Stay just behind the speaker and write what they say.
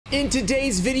In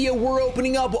today's video, we're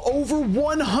opening up over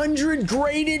 100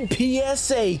 graded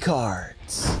PSA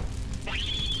cards.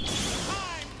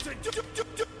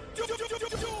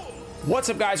 What's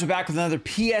up, guys? We're back with another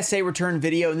PSA return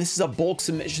video, and this is a bulk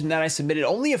submission that I submitted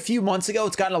only a few months ago.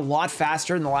 It's gotten a lot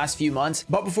faster in the last few months.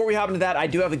 But before we hop into that, I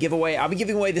do have a giveaway. I'll be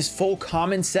giving away this full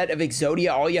common set of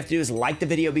Yugioh. All you have to do is like the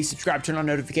video, be subscribed, turn on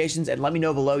notifications, and let me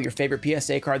know below your favorite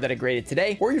PSA card that I graded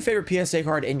today, or your favorite PSA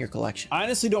card in your collection. I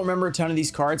honestly don't remember a ton of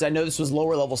these cards. I know this was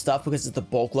lower level stuff because it's the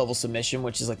bulk level submission,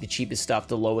 which is like the cheapest stuff,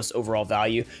 the lowest overall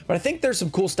value. But I think there's some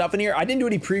cool stuff in here. I didn't do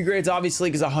any pre-grades, obviously,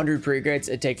 because 100 pre-grades,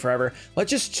 it'd take forever. Let's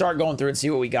just start going through and see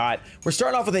what we got. We're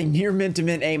starting off with a near mint to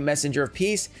mint, a Messenger of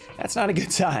Peace. That's not a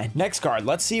good sign. Next card,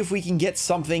 let's see if we can get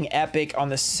something epic on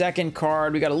the second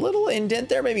card. We got a little indent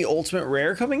there, maybe ultimate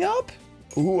rare coming up.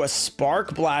 Ooh, a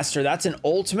Spark Blaster. That's an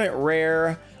ultimate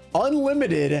rare,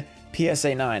 unlimited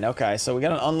PSA 9. Okay, so we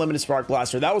got an unlimited Spark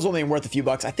Blaster. That was only worth a few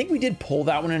bucks. I think we did pull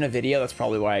that one in a video. That's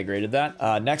probably why I graded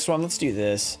that. Next one, let's do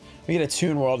this. We get a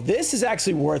Toon World. This is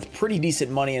actually worth pretty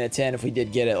decent money in a 10 if we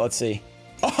did get it. Let's see.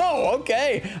 Oh,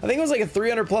 okay. I think it was like a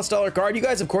 $300+ card. You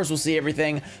guys, of course, will see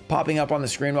everything popping up on the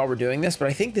screen while we're doing this, but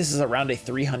I think this is around a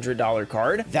 $300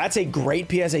 card. That's a great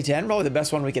PSA 10, probably the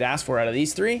best one we could ask for out of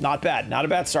these three. Not bad. Not a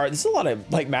bad start. This is a lot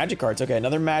of like magic cards. Okay,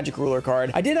 another magic ruler card.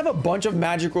 I did have a bunch of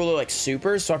magic ruler like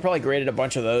supers, so I probably graded a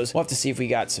bunch of those. We'll have to see if we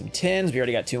got some 10s. We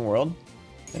already got Toon World.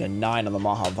 And a 9 on the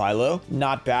Maha Vilo.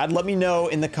 Not bad. Let me know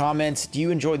in the comments, do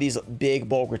you enjoy these big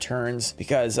bulk returns?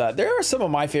 Because there are some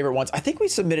of my favorite ones. I think we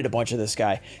submitted a bunch of this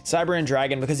guy, Cyber and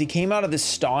Dragon, because he came out of this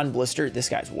Ston blister. This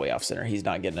guy's way off center. He's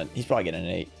not getting it. He's probably getting an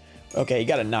 8. Okay, he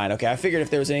got a 9. Okay, I figured if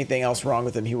there was anything else wrong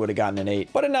with him, he would have gotten an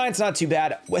 8. But a 9's not too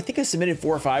bad. I think I submitted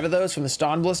 4 or 5 of those from the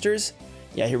Ston blisters.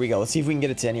 Yeah, here we go. Let's see if we can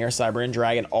get a 10 here. Cyber and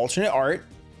Dragon, alternate art.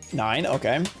 9.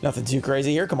 Okay, nothing too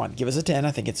crazy here. Come on, give us a 10.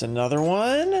 I think it's another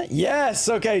one. Yes.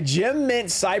 Okay, Gem Mint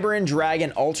Cyber and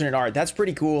Dragon alternate art. That's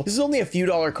pretty cool. This is only a few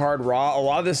dollar card raw. A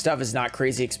lot of this stuff is not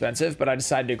crazy expensive, but I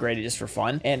decided to grade it just for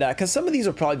fun, and because some of these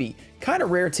will probably be kind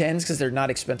of rare 10s because they're not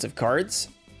expensive cards.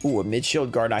 Ooh, a Mid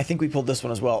Shield Garden. I think we pulled this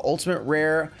one as well. Ultimate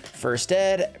rare First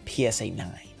Ed PSA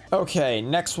 9. Okay,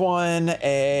 next one,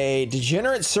 a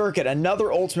Degenerate Circuit,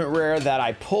 another ultimate rare that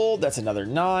I pulled. That's another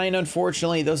 9,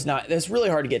 unfortunately. It's really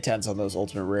hard to get 10s on those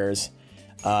ultimate rares.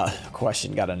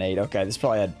 Question got an 8. Okay, this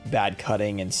probably had bad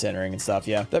cutting and centering and stuff.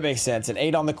 Yeah, that makes sense. An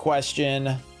 8 on the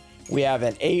Question. We have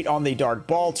an 8 on the Dark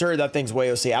Balter. That thing's way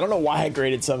OC. I don't know why I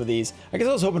graded some of these. I guess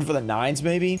I was hoping for the 9s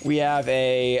maybe. We have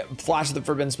a Flash of the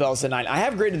Forbidden Spells, a 9. I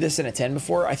have graded this in a 10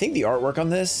 before. I think the artwork on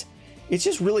this, it's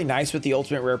just really nice with the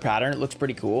ultimate rare pattern. It looks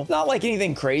pretty cool. Not like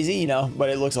anything crazy, you know, but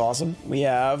it looks awesome. We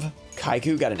have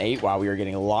Kaiku, got an 8. Wow, we are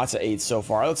getting lots of 8s so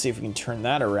far. Let's see if we can turn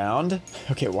that around.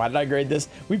 Okay, why did I grade this?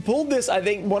 We pulled this, I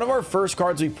think, one of our first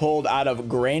cards we pulled out of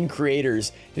Grain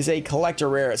Creators is a collector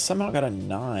rare. It somehow got a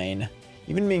 9.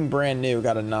 Even being brand new,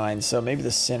 got a 9. So maybe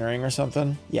the centering or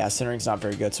something. Yeah, centering's not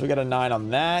very good. So we got a 9 on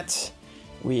that.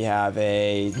 We have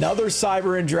another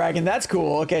Cyber and Dragon. That's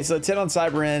cool. Okay, so 10 on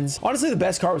Cyber Ends. Honestly, the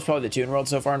best card was probably the Toon World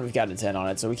so far, and we've got a 10 on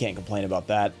it, so we can't complain about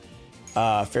that.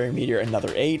 Fairy Meteor,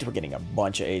 another 8. We're getting a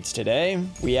bunch of 8s today.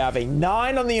 We have a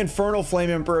 9 on the Infernal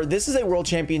Flame Emperor. This is a World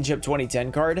Championship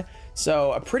 2010 card,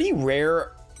 so a pretty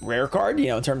rare card, you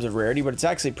know, in terms of rarity, but it's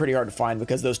actually pretty hard to find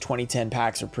because those 2010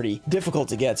 packs are pretty difficult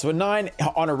to get. So a 9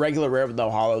 on a regular rare with no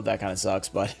holo, that kind of sucks,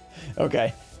 but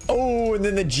okay. Oh, and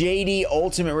then the JD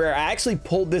Ultimate Rare. I actually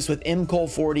pulled this with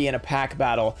MCole40 in a pack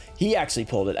battle. He actually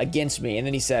pulled it against me, and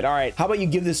then he said, all right, how about you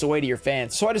give this away to your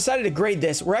fans? So I decided to grade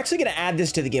this. We're actually going to add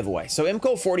this to the giveaway. So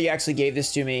MCole40 actually gave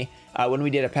this to me when we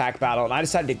did a pack battle, and I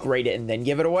decided to grade it and then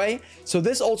give it away. So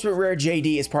this Ultimate Rare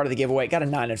JD is part of the giveaway. It got a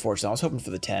 9, unfortunately. I was hoping for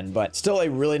the 10, but still a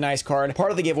really nice card. Part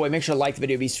of the giveaway. Make sure to like the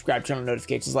video, be subscribed, turn on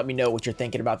notifications. Let me know what you're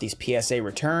thinking about these PSA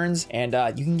returns, and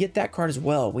you can get that card as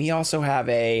well. We also have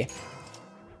an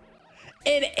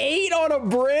 8 on a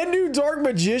brand new Dark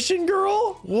Magician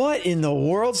Girl? What in the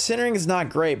world? Centering is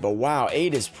not great, but wow,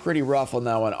 8 is pretty rough on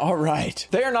that one. All right.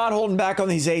 They are not holding back on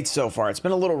these 8s so far. It's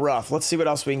been a little rough. Let's see what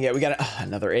else we can get. We got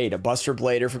another 8, a Buster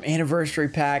Blader from Anniversary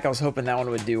Pack. I was hoping that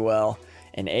one would do well.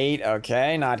 An 8,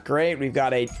 okay, not great. We've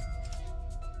got a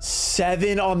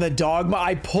 7 on the Dogma.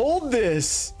 I pulled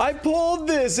this.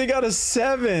 It got a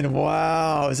 7.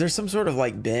 Wow. Is there some sort of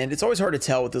like bend? It's always hard to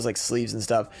tell with those like sleeves and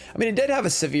stuff. I mean, it did have a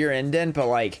severe indent, but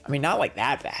like, I mean, not like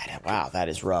that bad. Wow, that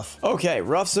is rough. Okay,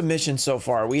 rough submission so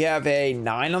far. We have a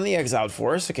 9 on the Exiled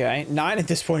Force. Okay, 9 at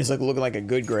this point is like looking like a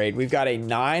good grade. We've got a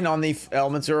 9 on the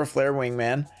Element Zero Flare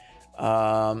Wingman.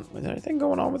 Is there anything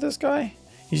going on with this guy?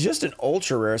 He's just an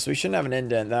ultra rare, so we shouldn't have an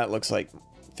indent. That looks like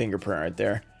fingerprint right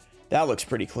there. That looks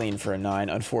pretty clean for a 9,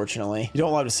 unfortunately. You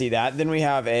don't love to see that. Then we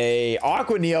have a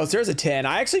Aqua Neos. There's a 10.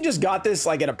 I actually just got this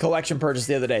like at a collection purchase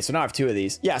the other day, so now I have 2 of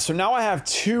these. Yeah, so now I have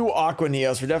 2 Aqua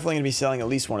Neos. We're definitely going to be selling at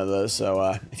least one of those,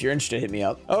 so if you're interested, hit me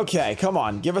up. Okay, come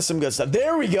on. Give us some good stuff.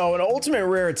 There we go. An Ultimate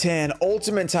Rare 10.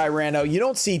 Ultimate Tyranno. You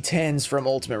don't see 10s from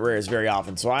Ultimate Rares very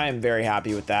often, so I am very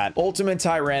happy with that. Ultimate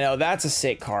Tyranno. That's a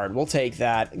sick card. We'll take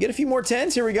that. Get a few more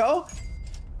 10s. Here we go.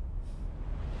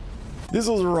 This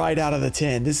was right out of the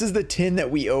tin. This is the tin that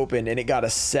we opened and it got a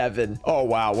 7. Oh,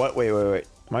 wow. What? Wait.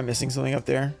 Am I missing something up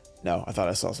there? No, I thought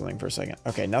I saw something for a second.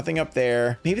 Okay, nothing up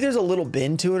there. Maybe there's a little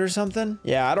bin to it or something.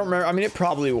 Yeah, I don't remember. I mean, it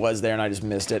probably was there and I just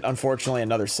missed it. Unfortunately,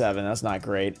 another 7. That's not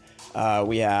great.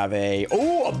 We have a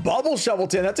bubble shovel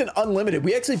tin. That's an unlimited.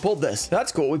 We actually pulled this.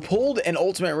 That's cool. We pulled an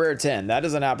ultimate rare 10. That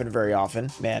doesn't happen very often.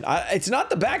 Man, it's not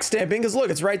the back stamping because look,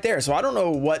 it's right there. So I don't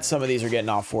know what some of these are getting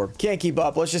off for. Can't keep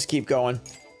up. Let's just keep going.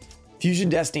 Fusion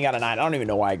Destiny got a 9. I don't even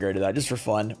know why I graded that, just for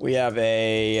fun. We have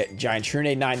a Giant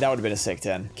Trunade 9. That would have been a sick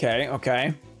 10.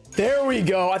 Okay. There we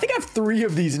go. I think I have 3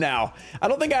 of these now. I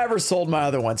don't think I ever sold my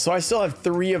other one, so I still have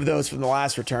 3 of those from the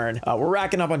last return. We're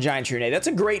racking up on Giant Trunade. That's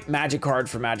a great magic card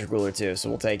for Magic Ruler too, so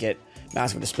we'll take it.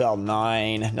 Mask of Dispel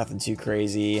 9. Nothing too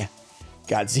crazy.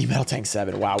 Got Z Metal Tank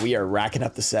 7. Wow, we are racking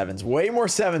up the 7s. Way more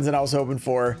 7s than I was hoping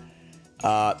for.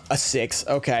 A 6.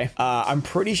 Okay. I'm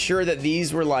pretty sure that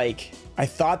these were like... I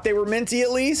thought they were minty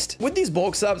at least. With these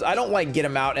bulk subs, I don't like get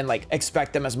them out and like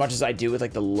expect them as much as I do with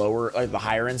like the lower, like the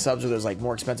higher end subs where there's like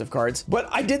more expensive cards. But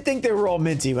I did think they were all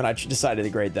minty when I decided to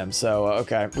grade them. So,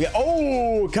 okay.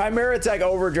 Chimera Tech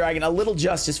Over Dragon. A little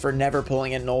justice for never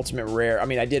pulling in an ultimate rare. I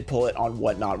mean, I did pull it on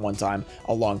Whatnot one time,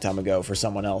 a long time ago for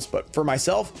someone else. But for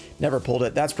myself, never pulled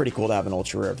it. That's pretty cool to have an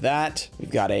ultra rare of that.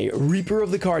 We've got a Reaper of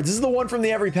the Cards. This is the one from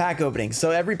the every pack opening. So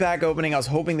every pack opening, I was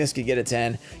hoping this could get a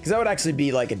 10 because that would actually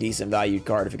be like a decent value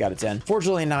card if it got a 10.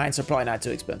 Fortunately a 9, so probably not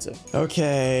too expensive.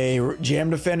 Okay, Jam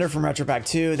Defender from Retro Pack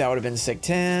 2. That would have been a sick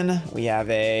 10. We have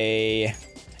an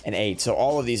 8. So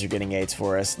all of these are getting 8s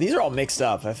for us. These are all mixed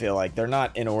up, I feel like. They're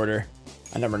not in order.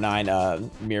 A number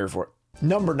 9, Mirror for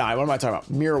number 9. What am I talking about?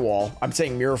 Mirror Wall. I'm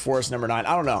saying Mirror Force number 9.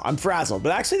 I don't know. I'm frazzled,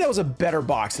 but actually that was a better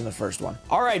box than the first one.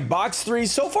 All right, box 3.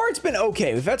 So far it's been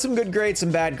okay. We've had some good grades,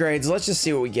 some bad grades. Let's just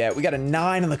see what we get. We got a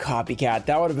 9 on the Copycat.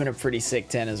 That would have been a pretty sick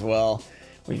 10 as well.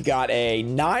 We've got a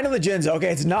 9 on the Jinzo.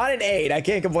 Okay, it's not an 8. I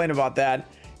can't complain about that.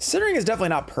 Centering is definitely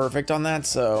not perfect on that,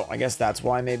 so I guess that's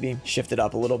why maybe shifted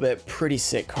up a little bit. Pretty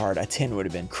sick card. A 10 would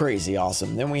have been crazy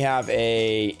awesome. Then we have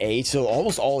a 8. So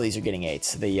almost all of these are getting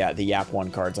 8s. The Yap 1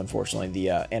 cards, unfortunately,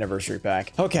 the anniversary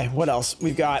pack. Okay, what else?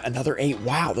 We've got another 8.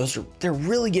 Wow, they're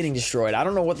really getting destroyed. I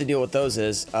don't know what the deal with those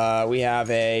is. We have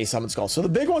a Summon Skull. So the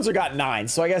big ones are got 9.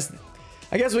 So I guess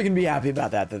we can be happy about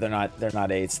that they're not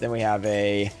 8s. Then we have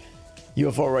a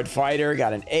UFO Red Fighter,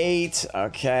 got an 8.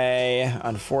 Okay,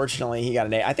 unfortunately he got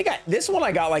an 8. I think this one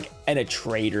I got like in a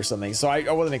trade or something, so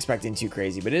I wasn't expecting too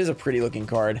crazy, but it is a pretty looking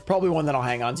card. Probably one that I'll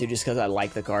hang on to just because I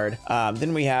like the card.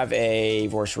 Then we have a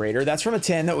Vorse Raider. That's from a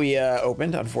 10 that we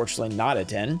opened. Unfortunately not a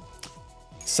 10.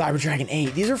 Cyber Dragon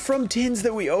 8. These are from tins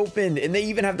that we opened, and they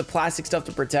even have the plastic stuff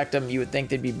to protect them. You would think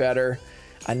they'd be better.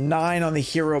 A 9 on the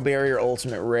Hero Barrier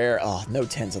Ultimate Rare. Oh, no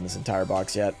 10s on this entire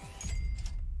box yet.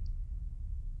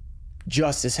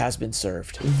 Justice has been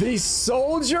served. The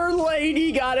Soldier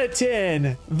Lady got a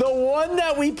 10. The one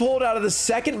that we pulled out of the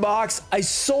second box, I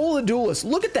Soul the Duelist.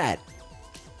 Look at that.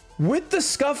 With the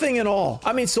scuffing and all.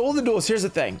 I mean, Soul the Duelist, here's the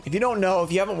thing. If you don't know,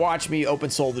 if you haven't watched me open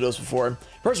Soul the Duelist before,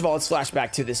 first of all, let's flash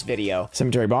back to this video.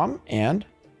 Cemetery Bomb and...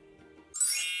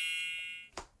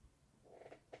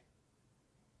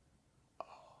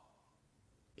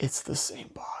 it's the same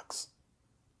box.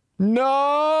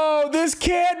 No, this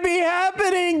can't be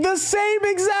happening. The same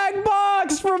exact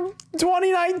box from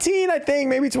 2019, I think,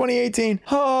 maybe 2018.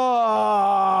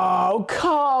 Oh,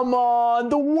 come on.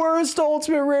 The worst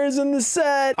ultimate rares in the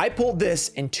set. I pulled this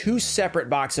in 2 separate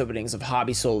box openings of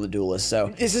Hobby Soul the Duelist.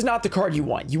 So this is not the card you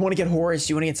want. You want to get Horus,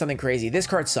 you want to get something crazy. This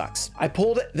card sucks. I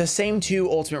pulled the same 2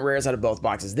 ultimate rares out of both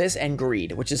boxes, this and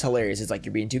Greed, which is hilarious. It's like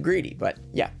you're being too greedy, but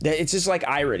yeah, it's just like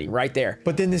irony right there.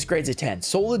 But then this grades a 10.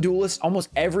 Soul the Duelist, almost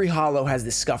every holo has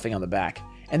this scuffing on the back,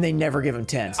 and they never give them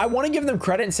 10s. I want to give them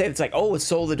credit and say it's like, oh, it's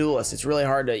Soul the Duelist. It's really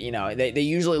hard to, you know, they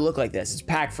usually look like this. It's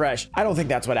pack fresh. I don't think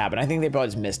that's what happened. I think they probably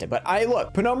just missed it. But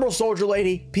look, Penumbral Soldier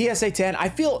Lady, PSA 10. I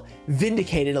feel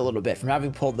vindicated a little bit from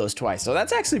having pulled those twice. So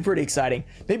that's actually pretty exciting.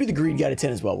 Maybe the Greed got a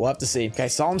 10 as well. We'll have to see. Okay,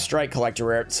 Solemn Strike Collector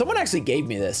Rare. Someone actually gave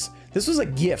me this. This was a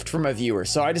gift from a viewer,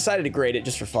 so I decided to grade it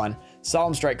just for fun.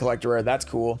 Solemn Strike Collector Rare. That's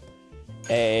cool.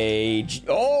 A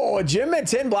Gym Mint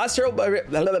 10 Blast Herald by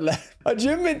a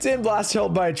Gym Mint 10 Blast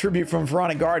Herald by a tribute from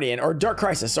Pharaonic Guardian, or Dark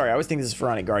Crisis. Sorry, I always think this is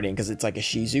Pharaonic Guardian because it's like a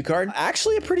Shizu card.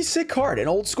 Actually, a pretty sick card, an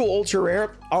old school ultra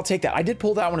rare. I'll take that. I did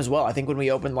pull that one as well. I think when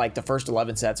we opened like the first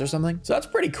 11 sets or something. So that's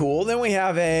pretty cool. Then we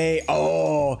have a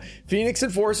Phoenix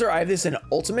Enforcer. I have this in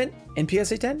Ultimate in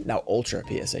PSA 10, now Ultra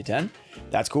PSA 10.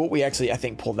 That's cool. We actually I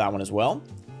think pulled that one as well.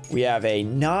 We have a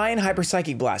 9 Hyper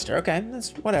Psychic Blaster. Okay,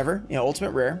 that's whatever. You know,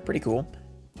 Ultimate Rare, pretty cool.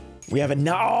 We have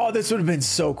a this would have been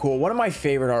so cool. One of my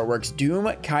favorite artworks, Doom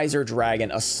Kaiser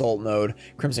Dragon Assault Mode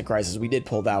Crimson Crisis. We did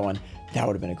pull that one. That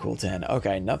would have been a cool 10.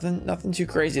 Okay, nothing too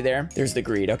crazy there. There's the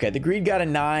Greed. Okay, the Greed got a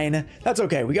 9. That's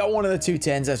okay. We got one of the 2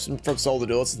 10s. That's from Soul the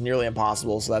Duelist. It's nearly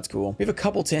impossible, so that's cool. We have a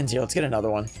couple 10s here. Let's get another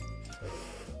one.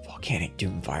 Volcanic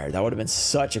Doomfire. That would have been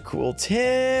such a cool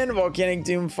 10. Volcanic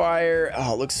Doomfire.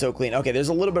 Oh, it looks so clean. Okay, there's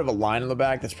a little bit of a line on the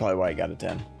back. That's probably why I got a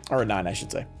 10. Or a 9, I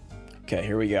should say. Okay,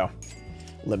 here we go.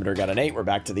 Limiter got an 8. We're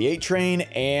back to the 8 train.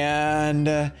 And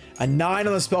a 9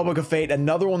 on the Spellbook of Fate.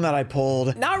 Another one that I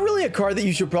pulled. Not really a card that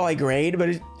you should probably grade,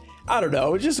 but I don't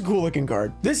know. It's just a cool looking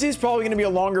card. This is probably going to be a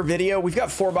longer video. We've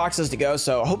got 4 boxes to go,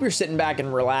 so I hope you're sitting back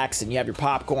and relaxed and you have your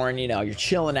popcorn, you know, you're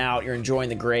chilling out, you're enjoying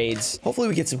the grades. Hopefully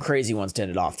we get some crazy ones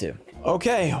tended off too.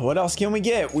 Okay, what else can we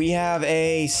get? We have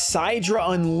a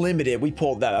Sidra Unlimited. We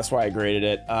pulled that. That's why I graded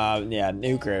it. Yeah,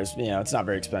 who cares? You know, it's not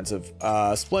very expensive.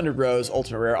 Splendid Rose,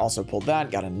 Ultimate Rare, also pulled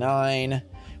that. Got a 9.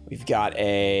 We've got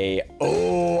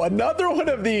another one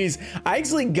of these. I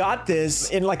actually got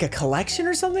this in like a collection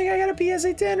or something. I got a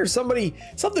PSA 10 or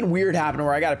something weird happened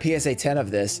where I got a PSA 10 of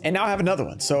this. And now I have another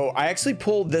one. So I actually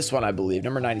pulled this one, I believe,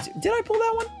 number 92. Did I pull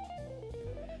that one?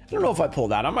 I don't know if I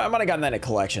pulled that. I might have gotten that in a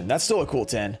collection. That's still a cool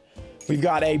 10. We've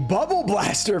got a Bubble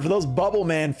Blaster for those Bubble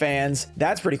Man fans.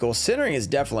 That's pretty cool. Centering is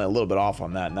definitely a little bit off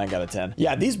on that, and I got a 10.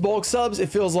 Yeah, these bulk subs, it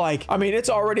feels like, I mean, it's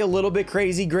already a little bit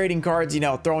crazy grading cards, you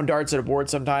know, throwing darts at a board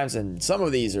sometimes, and some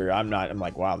of these are, I'm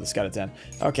like, wow, this got a 10.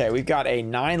 Okay, we've got a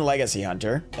 9 Legacy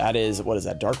Hunter. That is, what is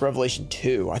that? Dark Revelation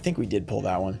 2. I think we did pull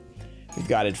that one. We've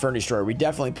got Inferno Destroyer. We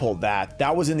definitely pulled that.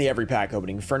 That was in the every pack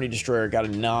opening. Inferno Destroyer got a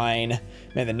 9.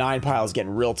 Man, the 9 pile is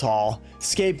getting real tall.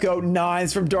 Scapegoat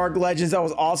 9s from Dark Legends. That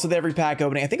was also the every pack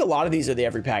opening. I think a lot of these are the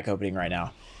every pack opening right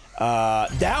now.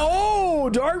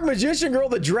 Dark Magician Girl,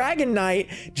 the Dragon Knight,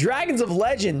 Dragons of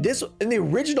Legend. This, in the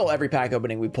original every pack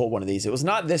opening, we pulled one of these. It was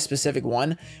not this specific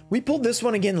one. We pulled this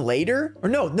one again later. Or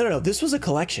no. This was a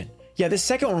collection. Yeah, this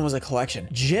second one was a collection.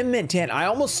 Gym Mint 10. I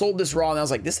almost sold this raw and I was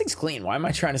like, this thing's clean. Why am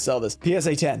I trying to sell this?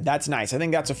 PSA 10. That's nice. I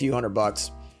think that's a few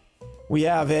 $100. We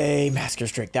have a Masker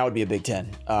Strict. That would be a big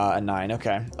 10. A 9.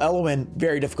 Okay. Element,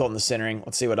 very difficult in the centering.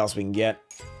 Let's see what else we can get.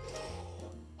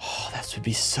 Oh, that would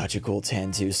be such a cool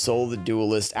 10 too. Soul the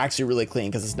Duelist, actually really clean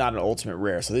because it's not an ultimate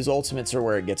rare. So these ultimates are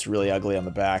where it gets really ugly on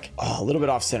the back. Oh, a little bit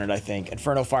off-centered, I think.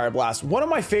 Inferno Fire Blast, one of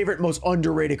my favorite, most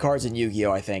underrated cards in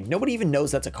Yu-Gi-Oh, I think. Nobody even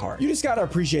knows that's a card. You just gotta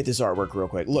appreciate this artwork real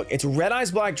quick. Look, it's Red Eyes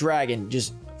Black Dragon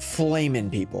just flaming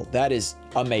people. That is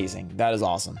amazing. That is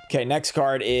awesome. Okay, next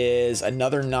card is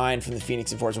another 9 from the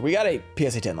Phoenix Enforcer. We got a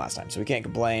PSA 10 last time, so we can't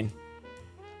complain.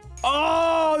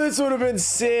 Oh, this would have been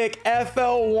sick.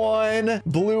 FL1,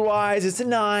 Blue Eyes. It's a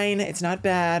 9. It's not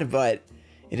bad, but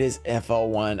it is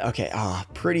FL1. Okay,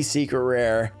 pretty secret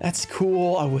rare. That's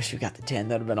cool. I wish we got the 10.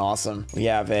 That'd have been awesome. We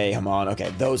have a, come on.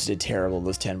 Okay, those did terrible,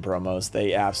 those 10 promos.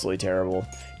 They absolutely terrible.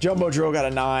 Jumbo Drill got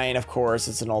a 9, of course.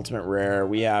 It's an ultimate rare.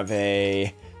 We have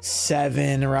a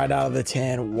 7 right out of the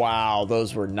 10. Wow,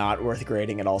 those were not worth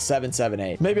grading at all. 7, 7,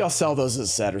 8. Maybe I'll sell those as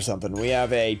a set or something. We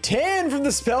have a 10 from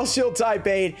the Spell Shield Type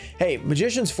 8. Hey,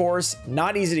 Magician's Force,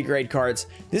 not easy to grade cards.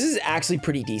 This is actually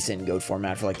pretty decent in GOAT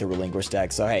format for like the Relinquish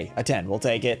deck. So hey, a 10, we'll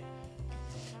take it.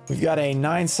 We've got a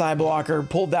 9 Side Blocker.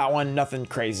 Pulled that one, nothing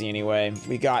crazy anyway.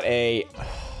 We got a...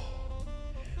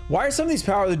 Why are some of these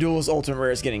Power of the Duelist Ultimate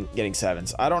Rares getting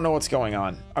 7s? I don't know what's going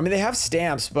on. I mean, they have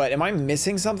stamps, but am I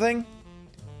missing something?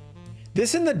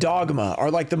 This and the Dogma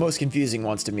are like the most confusing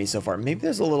ones to me so far. Maybe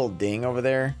there's a little ding over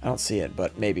there. I don't see it,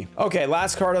 but maybe. Okay,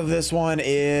 last card of this one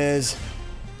is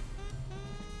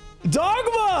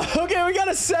Dogma. Okay, we got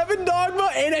a 7 Dogma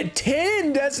and a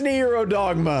 10 Destiny Hero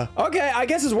Dogma. Okay, I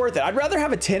guess it's worth it. I'd rather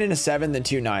have a 10 and a 7 than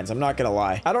 2 9s. I'm not gonna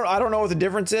lie. I don't know what the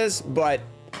difference is, but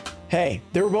hey,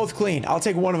 they were both clean. I'll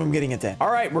take one of them getting a 10.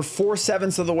 All right, we're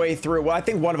 4/7 of the way through. Well, I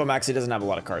think one of them actually doesn't have a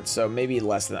lot of cards, so maybe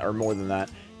less than or more than that.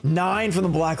 9 from the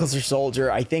Blackluster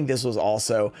Soldier. I think this was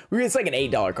also, it's like an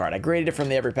 $8 card. I graded it from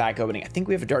the every pack opening. I think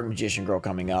we have a Dark Magician Girl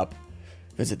coming up.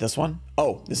 Is it this one?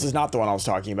 Oh, this is not the one I was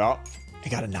talking about. I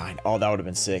got a 9. Oh, that would have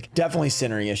been sick. Definitely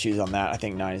centering issues on that. I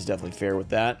think 9 is definitely fair with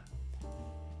that.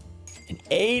 An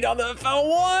 8 on the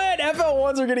FL1.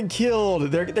 FL1s are getting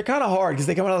killed. They're kind of hard because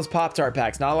they come out of those Pop-Tart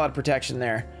packs. Not a lot of protection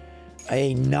there.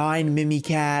 A 9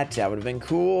 Mimicat. That would have been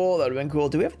cool. That would have been cool.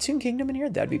 Do we have a Toon Kingdom in here?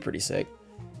 That'd be pretty sick.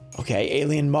 Okay,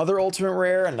 Alien Mother Ultimate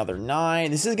Rare, another 9.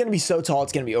 This is going to be so tall,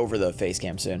 it's going to be over the face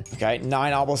cam soon. Okay,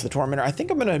 9 Obelisk the Tormentor. I think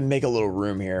I'm going to make a little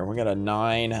room here. We got a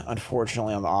 9,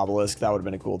 unfortunately, on the Obelisk. That would have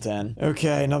been a cool 10.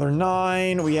 Okay, another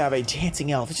 9. We have a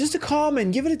Dancing Elf. It's just a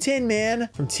common. Give it a 10, man.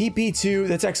 From TP2.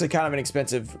 That's actually kind of an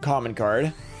expensive common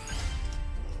card.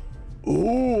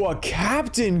 Ooh, a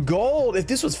Captain Gold. If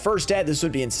this was first ed, this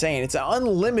would be insane. It's an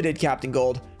unlimited Captain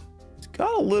Gold. It's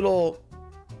got a little...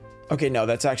 Okay, no,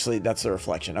 that's the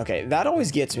reflection. Okay, that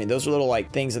always gets me. Those are little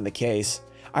like things in the case.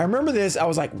 I remember this, I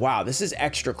was like, wow, this is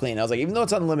extra clean. I was like, even though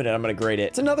it's unlimited, I'm gonna grade it.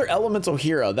 It's another elemental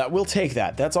hero. That will take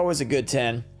that. That's always a good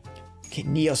 10. Okay,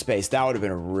 Neospace, that would have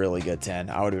been a really good 10.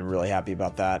 I would have been really happy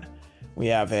about that. We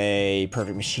have a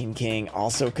Perfect Machine King,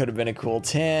 also could have been a cool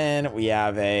 10. We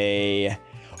have a...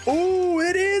 Ooh,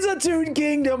 it is a Toon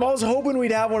Kingdom. I was hoping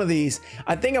we'd have one of these.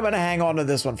 I think I'm going to hang on to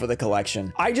this one for the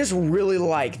collection. I just really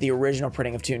like the original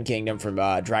printing of Toon Kingdom from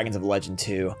Dragons of Legend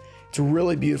 2. It's a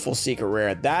really beautiful secret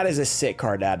rare. That is a sick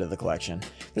card to add to the collection.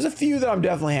 There's a few that I'm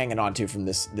definitely hanging on to from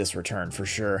this return for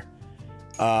sure.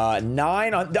 9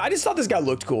 on... I just thought this guy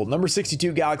looked cool. Number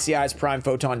 62 Galaxy Eyes Prime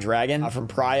Photon Dragon from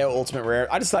Prio Ultimate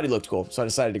Rare. I just thought he looked cool, so I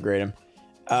decided to grade him.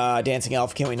 Dancing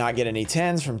Elf, can we not get any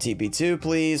 10s from TP2,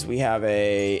 please? We have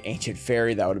a Ancient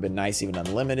Fairy. That would have been nice, even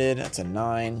unlimited. That's a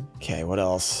 9. Okay, what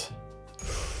else?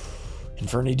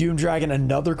 Infernity Doom Dragon,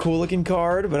 another cool looking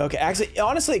card, but okay. Actually,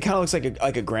 honestly, it kind of looks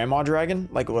like a grandma dragon,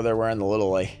 like where they're wearing the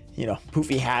little, like, you know,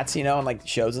 poofy hats, you know, and like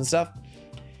shows and stuff.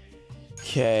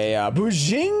 Okay,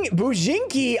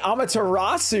 Bujinki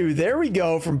Amaterasu. There we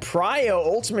go, from Prio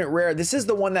Ultimate Rare. This is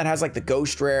the one that has like the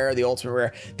Ghost Rare, the Ultimate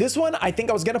Rare. This one, I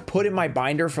think I was gonna put in my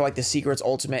binder for like the Secrets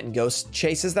Ultimate and Ghost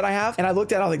Chases that I have. And I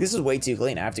looked at it, I was like, this is way too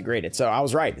clean. I have to grade it. So I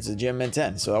was right. It's a Gem Mint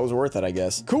 10. So that was worth it, I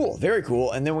guess. Cool, very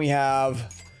cool. And then we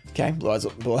have, okay, Blue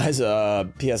Eyes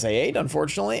PSA 8,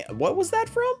 unfortunately. What was that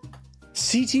from?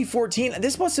 CT14.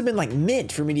 This must have been like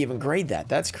mint for me to even grade that.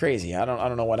 That's crazy. I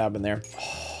don't know what happened there.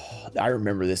 I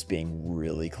remember this being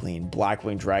really clean.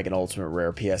 Blackwing Dragon Ultimate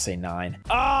Rare PSA 9.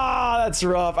 Ah, that's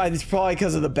rough. It's probably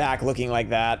because of the back looking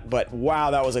like that, but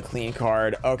wow, that was a clean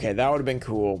card. Okay, that would have been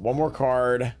cool. One more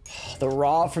card. The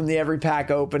Raw from the every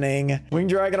pack opening. Winged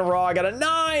Dragon of Raw, I got a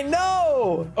 9.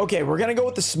 No! Okay, we're gonna go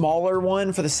with the smaller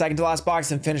one for the second to last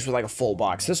box and finish with like a full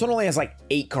box. This one only has like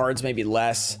 8 cards, maybe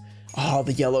less. Oh,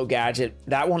 the Yellow Gadget.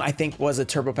 That one I think was a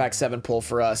Turbo Pack 7 pull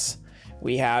for us.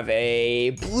 We have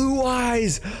a Blue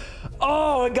Eyes.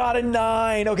 Oh, I got a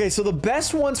 9. Okay, so the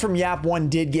best ones from Yap 1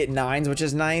 did get 9s, which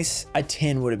is nice. A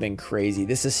 10 would have been crazy.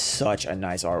 This is such a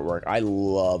nice artwork. I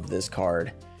love this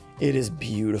card. It is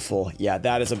beautiful. Yeah,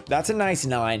 that's a nice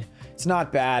 9. It's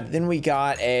not bad. Then we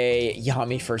got a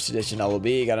Yami first edition LOB.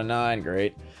 Got a 9.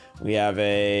 Great. We have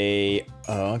a,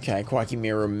 oh, okay,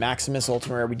 Quackimiru Maximus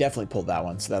Ultimate Rare. We definitely pulled that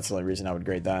one, so that's the only reason I would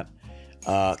grade that.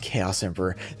 Chaos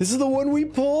Emperor. This is the one we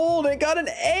pulled. It got an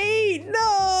 8.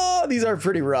 No, these are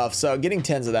pretty rough. So getting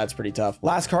 10s of that's pretty tough.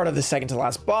 Last card of the second to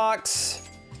last box.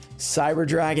 Cyber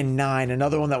Dragon 9.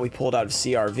 Another one that we pulled out of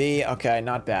CRV. Okay,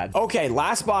 not bad. Okay,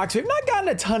 last box. We've not gotten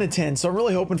a ton of 10s, so I'm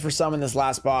really hoping for some in this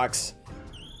last box.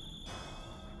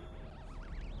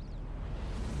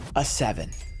 A 7.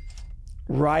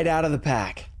 Right out of the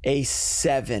pack. A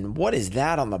 7. What is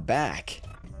that on the back?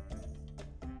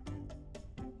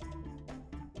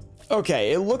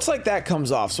 Okay, it looks like that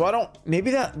comes off. So I don't,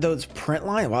 maybe those print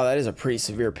line. Wow, that is a pretty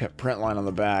severe print line on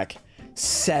the back.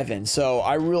 7. So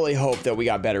I really hope that we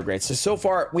got better grades. So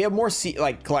far we have more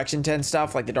like collection 10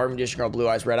 stuff, like the Dark Magician Girl, Blue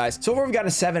Eyes, Red Eyes. So far we've gotten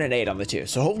a 7 and 8 on the 2.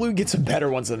 So hopefully we get some better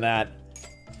ones than that.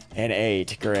 An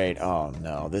 8, great. Oh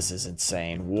no, this is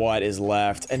insane. What is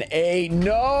left? An 8.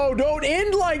 No, don't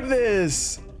end like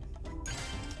this.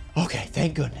 Okay,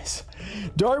 thank goodness.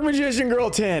 Dark Magician Girl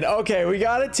 10. Okay, we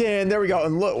got a 10. There we go.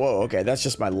 And look, whoa, okay, that's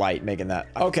just my light making that.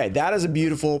 Okay, that is a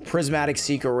beautiful prismatic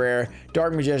secret rare.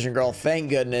 Dark Magician Girl, thank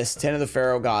goodness. 10 of the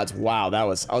Pharaoh Gods. Wow, I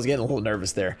was getting a little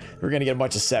nervous there. We're gonna get a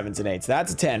bunch of 7s and 8s.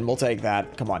 That's a 10. We'll take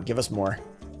that. Come on, give us more.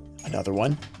 Another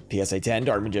one. PSA 10,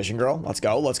 Dark Magician Girl. Let's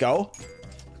go, let's go.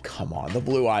 Come on, the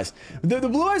Blue Eyes. The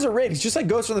Blue Eyes are rigged. It's just like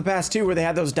Ghosts from the Past 2 where they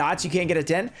had those dots, you can't get a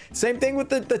 10. Same thing with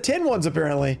the 10 ones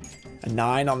apparently. A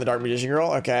 9 on the Dark Magician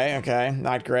Girl. Okay, okay,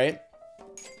 not great.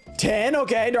 10,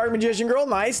 okay, Dark Magician Girl.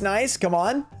 Nice, nice, come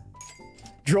on.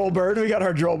 Droll Bird, we got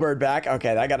our Droll Bird back.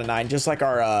 Okay, that got a 9, just like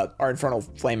our Infernal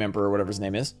Flame Emperor, or whatever his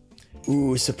name is.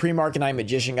 Ooh, Supreme Arcanine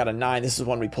Magician got a 9. This is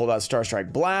one we pulled out Star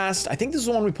Strike Blast. I think this is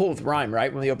the one we pulled with Rhyme,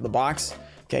 right? When we opened the box.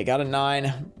 Okay, got a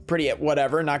 9. Pretty,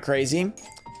 whatever, not crazy.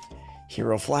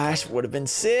 Hero Flash would have been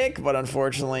sick, but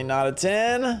unfortunately not a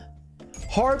 10.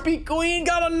 Harpy Queen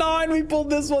got a 9. We pulled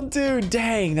this one too.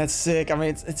 Dang, that's sick. I mean,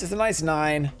 it's just a nice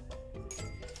 9.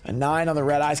 A 9 on the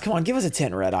red eyes. Come on, give us a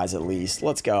 10 red eyes at least.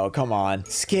 Let's go. Come on.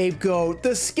 Scapegoat.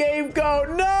 The scapegoat.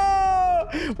 No!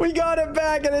 We got it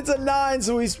back and it's a 9.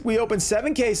 So we opened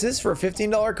 7 cases for a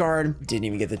 $15 card. Didn't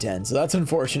even get the 10. So that's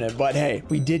unfortunate. But hey,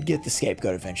 we did get the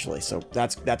scapegoat eventually. So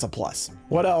that's a plus.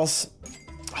 What else?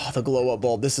 Oh, the glow up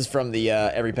bulb. This is from the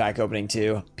every pack opening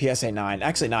too. PSA 9.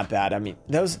 Actually not bad. I mean,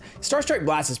 those Star Strike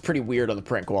Blast is pretty weird on the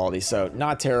print quality. So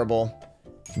not terrible.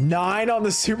 9 on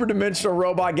the Super Dimensional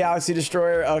Robot Galaxy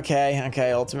Destroyer.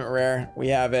 Okay, ultimate rare. We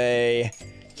have a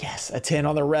 10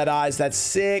 on the red eyes. That's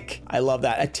sick. I love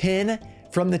that. A 10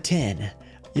 from the 10.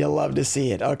 You love to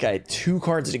see it. Okay, 2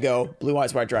 cards to go. Blue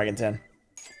Eyes White Dragon 10.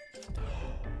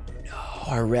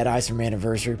 Our red eyes from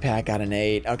anniversary pack got an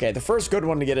 8. Okay, the first good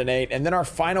one to get an 8, and then our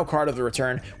final card of the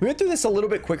return. We went through this a little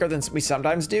bit quicker than we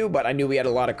sometimes do, but I knew we had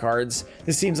a lot of cards.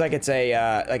 This seems like it's a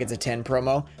 10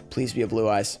 promo. Please be a blue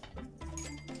eyes.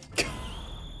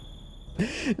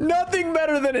 Nothing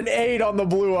better than an 8 on the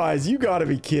blue eyes. You gotta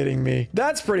be kidding me.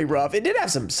 That's pretty rough. It did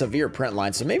have some severe print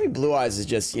lines, so maybe blue eyes is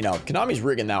just, you know, Konami's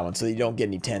rigging that one so you don't get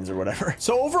any 10s or whatever.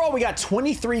 So overall, we got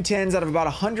 23 10s out of about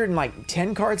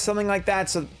 110 cards, something like that.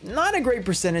 So not a great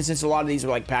percentage since a lot of these are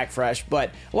like pack fresh,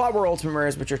 but a lot were ultimate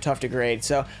rares, which are tough to grade.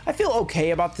 So I feel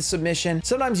okay about the submission.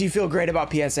 Sometimes you feel great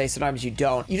about PSA, sometimes you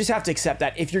don't. You just have to accept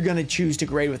that if you're gonna choose to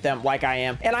grade with them like I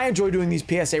am. And I enjoy doing these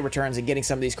PSA returns and getting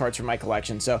some of these cards from my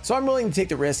collection. So I'm willing to take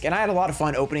the risk, and I had a lot of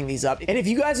fun opening these up. And if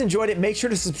you guys enjoyed it, make sure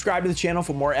to subscribe to the channel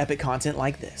for more epic content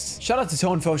like this. Shout out to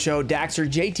Tone Fo Show,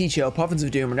 Daxter, JT Cho, Puffins of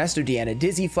Doom, Ernesto Deanna,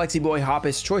 Dizzy, Flexi Boy,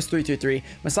 Hoppus, Choice 333,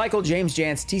 Macycle, James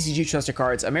Jance, TCG Trusted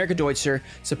Cards, America Deutscher,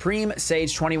 Supreme,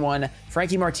 Sage 21,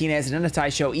 Frankie Martinez, Nana Tai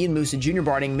Show, Ian Musa, Junior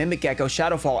Barding, Mimic Gecko,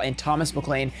 Shadowfall, and Thomas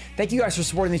McLean. Thank you guys for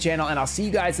supporting the channel, and I'll see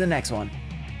you guys in the next one.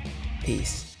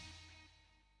 Peace.